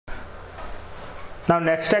Now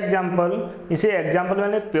next example, इसे example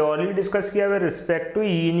मैंने purely discuss किया with respect to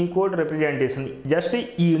Unicode representation. Just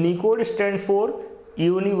Unicode stands for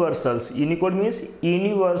universals. Unicode means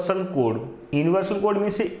universal code. Universal code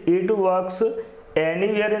means it works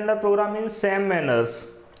anywhere in the programme in same manners.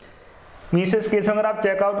 Means इस case में अगर आप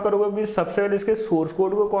checkout करोगे means सबसे पहले इसके source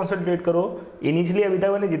code को concentrate करो। इनिशियली अभी तक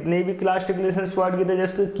मैंने जितने भी क्लास डिक्लेरेशन प्रोवाइड किए थे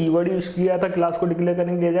जस्ट कीवर्ड यूज किया था क्लास को डिक्लेयर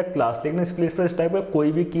करने के लिए क्लास, लेकिन इस प्लेस पर इस टाइप का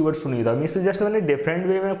कोई भी कीवर्ड नहीं था। मीन्स जस्ट मैंने डिफरेंट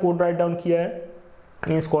वे में कोड राइट डाउन किया है।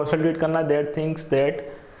 मीन्स कॉन्सेंट्रेट करना that things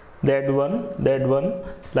that one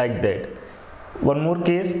like that. One more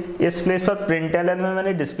case, इस प्लेस पर प्रिंटलन में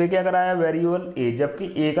मैंने डिस्प्ले क्या कराया वेरिएबल ए, जबकि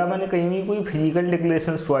ए का मैंने कहीं भी कोई फिजिकल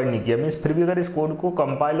डिक्लेरेशन प्रोवाइड नहीं किया। मीन्स फिर भी अगर इस कोड को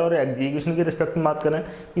कंपाइल और एग्जीक्यूशन के रिस्पेक्ट में बात करें,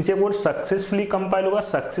 इसे कोड सक्सेसफुली कंपाइल होगा,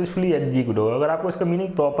 सक्सेसफुली एग्जीक्यूट होगा। अगर आपको इसका मीनिंग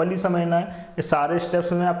प्रॉपरली समझना है, ये सारे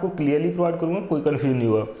स्टेप्स में आपको क्लियरली प्रोवाइड करूँगा, कोई कन्फ्यूजन नहीं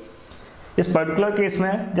होगा। इस पर्टिकुलर केस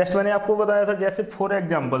में जस्ट मैंने आपको बताया था, जैसे फॉर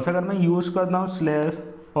एग्जाम्पल्स अगर मैं यूज करता हूँ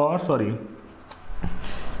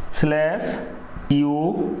स्लैश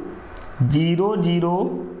u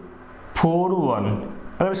 0041,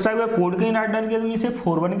 अगर इस टाइप का कोड कहीं राइट डाउन किया तो मीन्स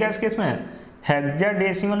 41 क्या इस केस में है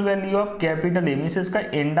hexadecimal value of capital A. Means इसका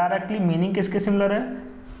इनडायरेक्टली मीनिंग किसके सिमिलर है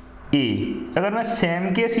ए। अगर मैं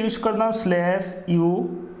सेम केस यूज करता हूँ slash u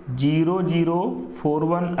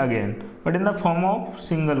 0041 again but in the form of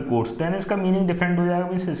single quotes, then इसका मीनिंग डिफरेंट हो जाएगा।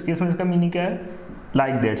 मीन्स इस केस में इसका मीनिंग क्या है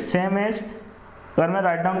लाइक दैट सेम एज अगर मैं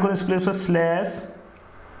राइट डाउन करूँ इस प्लेस पर स्लैश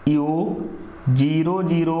u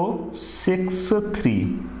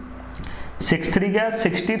 0063 क्या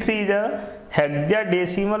 63 is a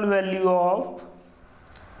hexadecimal value of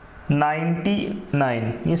 99,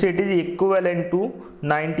 means it is equivalent to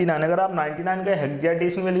 99। अगर आप 99 का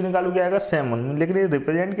हेक्साडेसिमल वैल्यू निकालो क्या आएगा 7, लेकिन ये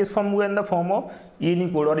रिप्रेजेंट किस फॉर्म हुआ in the form of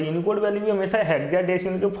Unicode, और यूनिकोड वैल्यू भी हमेशा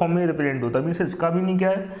हेक्साडेसिमल के फॉर्म में रिप्रेजेंट होता है। मीन्स इसका भी नहीं क्या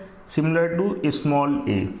है सिमिलर टू स्मॉल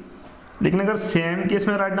ए। लेकिन अगर सेम केस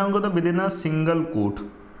में राइट डाउन करो तो with in a single quote,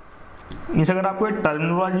 means अगर आपको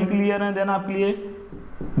टर्मिनोलॉजी क्लियर है देन आपके लिए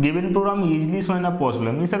गिवन प्रोग्राम इजीली समझना पॉसिबल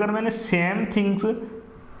है। मीन्स अगर मैंने सेम थिंग्स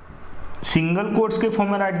सिंगल कोट्स के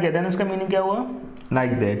फॉर्म में राइट किया देन इसका मीनिंग क्या हुआ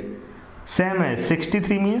लाइक दैट सेम है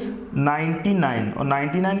 63 मीन्स 99, और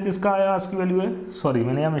 99 किसका आया आज की वैल्यू है, सॉरी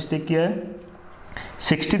मैंने यहाँ मिस्टेक किया है,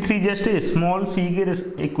 63 जस्ट स्मॉल सी के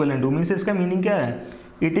इक्विवेलेंट टू। मीन्स इसका मीनिंग क्या है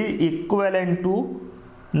इट इज इक्विवेलेंट टू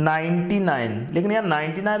 99, लेकिन यार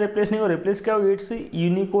 99 रिप्लेस नहीं हो, रिप्लेस क्या हो it's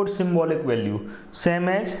Unicode symbolic value same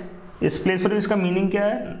as. इस प्लेस पर इसका मीनिंग क्या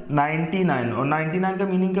है 99, और 99 का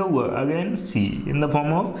मीनिंग क्या हुआ again C in the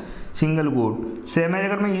form of single code same as.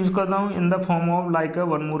 अगर मैं यूज करता हूँ in the form of like a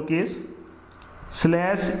one more case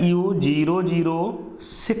slash u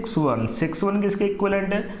 0061 किसके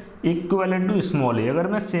इक्विवेलेंट है इक्विवेलेंट टू स्मॉल ए। अगर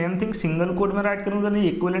मैं सेम थिंग सिंगल कोड में राइट करूँगा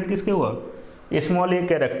नहीं इक्विवेलेंट किसके हुआ small a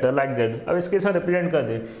character like that. अब इस केस में रिप्रेजेंट कर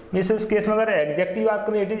दे, मीन्स इस केस में अगर एग्जैक्टली बात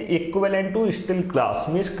करें it is equivalent to still class.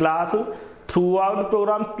 Means class through out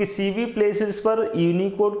programme किसी भी प्लेसेस पर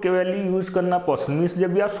यूनिकोड के वैल्यू यूज करना पॉसिबल। मीन्स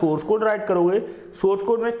जब भी आप सोर्स कोड राइट करोगे सोर्स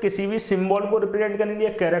कोड में किसी भी सिंबल को रिप्रेजेंट करने के लिए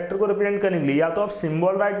कैरेक्टर को रिप्रेजेंट करने के लिए या तो आप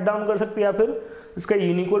सिंबल राइट डाउन कर सकते हैं या फिर इसका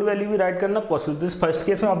यूनिकोड वैल्यू भी राइट करना पॉसिबल। तो इस फर्स्ट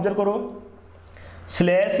केस में ऑब्जर्व करो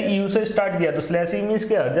स्लैश यू से स्टार्ट किया तो स्लैश यू मीन्स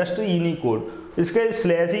क्या जस्ट यूनिकोड, इसके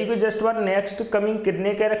स्लैश यू के जस्ट बाद नेक्स्ट कमिंग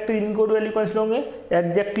कितने कैरेक्टर यूनिकोड वैल्यू कंसिडर होंगे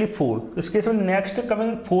एग्जैक्टली 4। इसके इसमें नेक्स्ट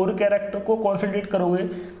कमिंग 4 कैरेक्टर को कॉन्सेंट्रेट करोगे,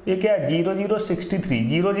 ये क्या है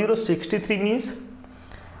 0063 मीन्स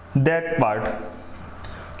दैट पार्ट,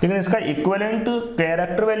 लेकिन इसका इक्विवेलेंट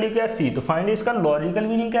कैरेक्टर वैल्यू क्या सी। तो फाइनली इसका लॉजिकल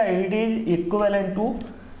मीनिंग क्या है it is equivalent to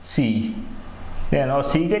C then, और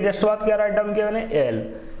सी के जस्ट बाद क्या राइट डाउन किया मैंने एल।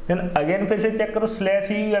 देन अगेन फिर से चेक करो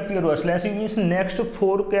स्लैश यू अपीयर हुआ, slash U means next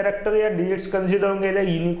 4 character या डिजिट्स कंसीडर होंगे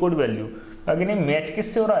यूनिकोड वैल्यू। अगेन ये मैच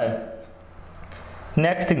किससे हो रहा है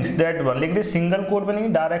नेक्स्ट थिंग्स दैट वन, लेकिन सिंगल कोड में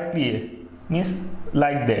नहीं डायरेक्टली है मीन्स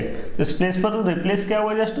लाइक दैट। तो इस प्लेस पर रिप्लेस क्या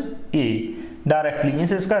हुआ जस्ट ए डायरेक्टली,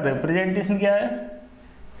 मीन्स इसका रिप्रेजेंटेशन क्या है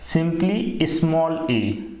simply small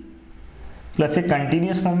A plus a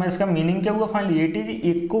continuous form में। इसका मीनिंग क्या हुआ finally it is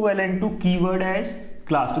equivalent to keyword as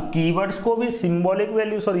class. तो कीवर्ड्स को भी सिंबॉलिक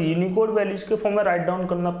वैल्यूज और यूनिकोड वैल्यूज के फॉर्म में राइट डाउन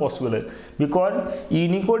करना पॉसिबल है because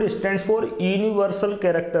Unicode stands for universal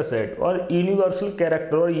character set और यूनिवर्सल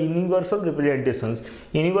कैरेक्टर और यूनिवर्सल रिप्रेजेंटेशंस।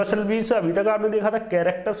 यूनिवर्सल भी अभी तक आपने देखा था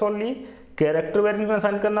कैरेक्टर्स ओनली कैरेक्टर वैल्यू में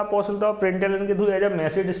असाइन करना पॉसिबल था और प्रिंटलन के through as a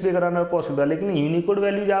message display कराना पॉसिबल था, लेकिन यूनिकोड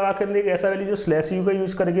वैल्यू जावा के अंदर एक ऐसा वैल्यू जो स्लैश यू का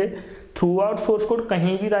यूज करके थ्रू आउट सोर्स कोड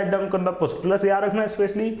कहीं भी राइट डाउन करना पॉसिबल। प्लस याद रखना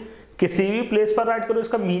स्पेशली किसी भी प्लेस पर राइट करो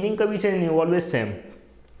इसका मीनिंग कभी चेंज नहीं always same.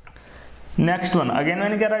 Next one again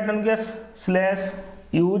मैंने क्या राइट डाउन किया स्लैश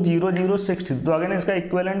u 0060, तो अगेन इसका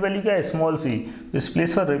इक्विवेलेंट वैल्यू क्या है स्मॉल सी। इस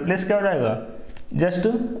प्लेस पर रिप्लेस क्या हो जाएगा just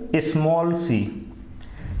small C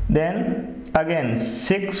then again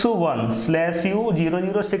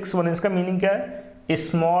 61/u0061, इसका मीनिंग क्या है,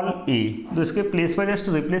 स्मॉल ए, तो इसके प्लेस पर जस्ट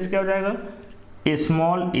रिप्लेस क्या हो जाएगा,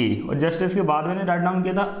 स्मॉल ए, और जस्ट इसके बाद मैंने राइट डाउन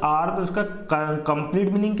किया था आर, तो इसका कंप्लीट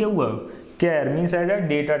मीनिंग क्या हुआ, कैर means as a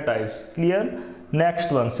data types, clear.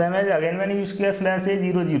 Next one same as again मैंने यूज किया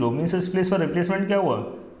 /a00 मीन्स इस प्लेस पर रिप्लेसमेंट क्या हुआ,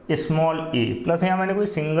 स्मॉल ए, प्लस यहाँ मैंने कोई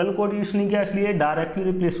सिंगल कोड यूज नहीं किया इसलिए डायरेक्टली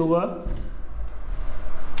रिप्लेस होगा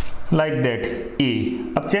लाइक दैट ए।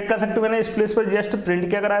 अब चेक कर सकते हो मैंने इस प्लेस पर जस्ट प्रिंट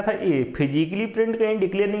क्या कराया था, ए, फिजिकली प्रिंट कहीं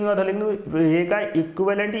डिक्लेयर नहीं हुआ था, लेकिन ए का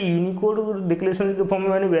इक्विवेलेंट यूनिकोड डिक्लेरेशन के फॉर्म में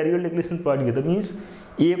मैंने वेरिएबल डिक्लेरेशन प्रोवाइड किया था, मीन्स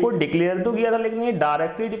ए को डिक्लेयर तो किया था लेकिन ये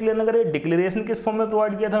डायरेक्टली डिक्लेयर न करे, डिक्लेरेशन किस फॉर्म में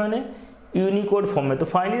प्रोवाइड किया था मैंने, यूनिकोड फॉर्म में। तो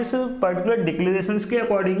फाइनली इस पर्टिकुलर डिक्लेरेशन के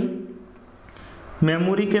अकॉर्डिंग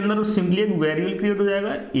मेमोरी के अंदर सिंपली एक वेरिएबल क्रिएट हो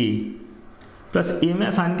जाएगा ए, प्लस ए में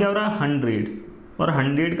आसान क्या हो रहा है 100, और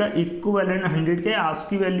 100 का इक्विवेलेंट 100 के आस्क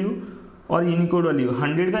की वैल्यू और यूनिकोड वैल्यू,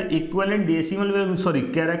 100 का equivalent decimal value sorry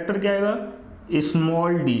character क्या आएगा,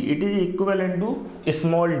 small D, it is equivalent to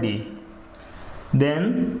small D. Then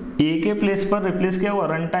ए के प्लेस पर रिप्लेस किया हुआ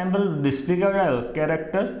रन टाइम पर डिस्प्ले क्या हो जाएगा,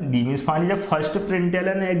 कैरेक्टर डी, मीन्स फाइनली जब फर्स्ट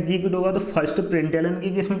प्रिंटलन एग्जीक्यूट होगा तो फर्स्ट प्रिंटलन की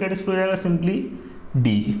केस में क्या डिस्प्ले हो जाएगा, simply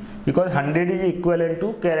D, because 100 is equivalent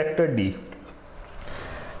to character D.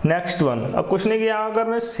 Next one, अब कुछ नहीं किया, अगर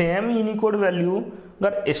मैं सेम यूनिकोड वैल्यू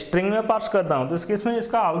अगर स्ट्रिंग में पास करता हूँ तो इस केस में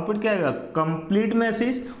इसका आउटपुट क्या आएगा, कंप्लीट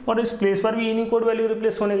मैसेज, और इस प्लेस पर भी यूनिकोड वैल्यू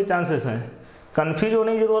रिप्लेस होने के चांसेस हैं। कंफ्यूज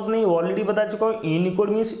होने की जरूरत नहीं, ऑलरेडी बता चुका हूँ, Unicode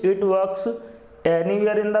means it works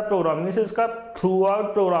anywhere in the programme, means इसका थ्रू आउट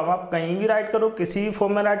प्रोग्राम आप कहीं भी राइट करो, किसी भी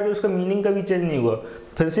फॉर्म में राइट करो, उसका मीनिंग कभी चेंज नहीं हुआ।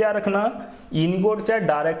 फिर से याद रखना, यूनिकोड चाहे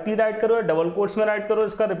डायरेक्टली राइट करो या डबल कोट्स में राइट करो,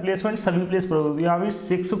 इसका रिप्लेसमेंट सभी प्लेस पर होगा। यहाँ भी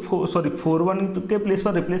 41 के प्लेस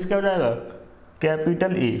पर रिप्लेस क्या हो जाएगा,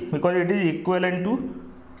 capital A, because it is equivalent to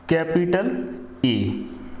capital A,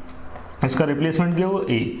 इसका रिप्लेसमेंट क्या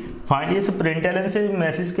होगा ए। फाइनली इस प्रिंटलन से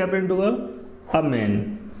मैसेज क्या प्रिंट होगा, a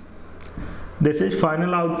man. This is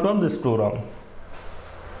final output of this programme.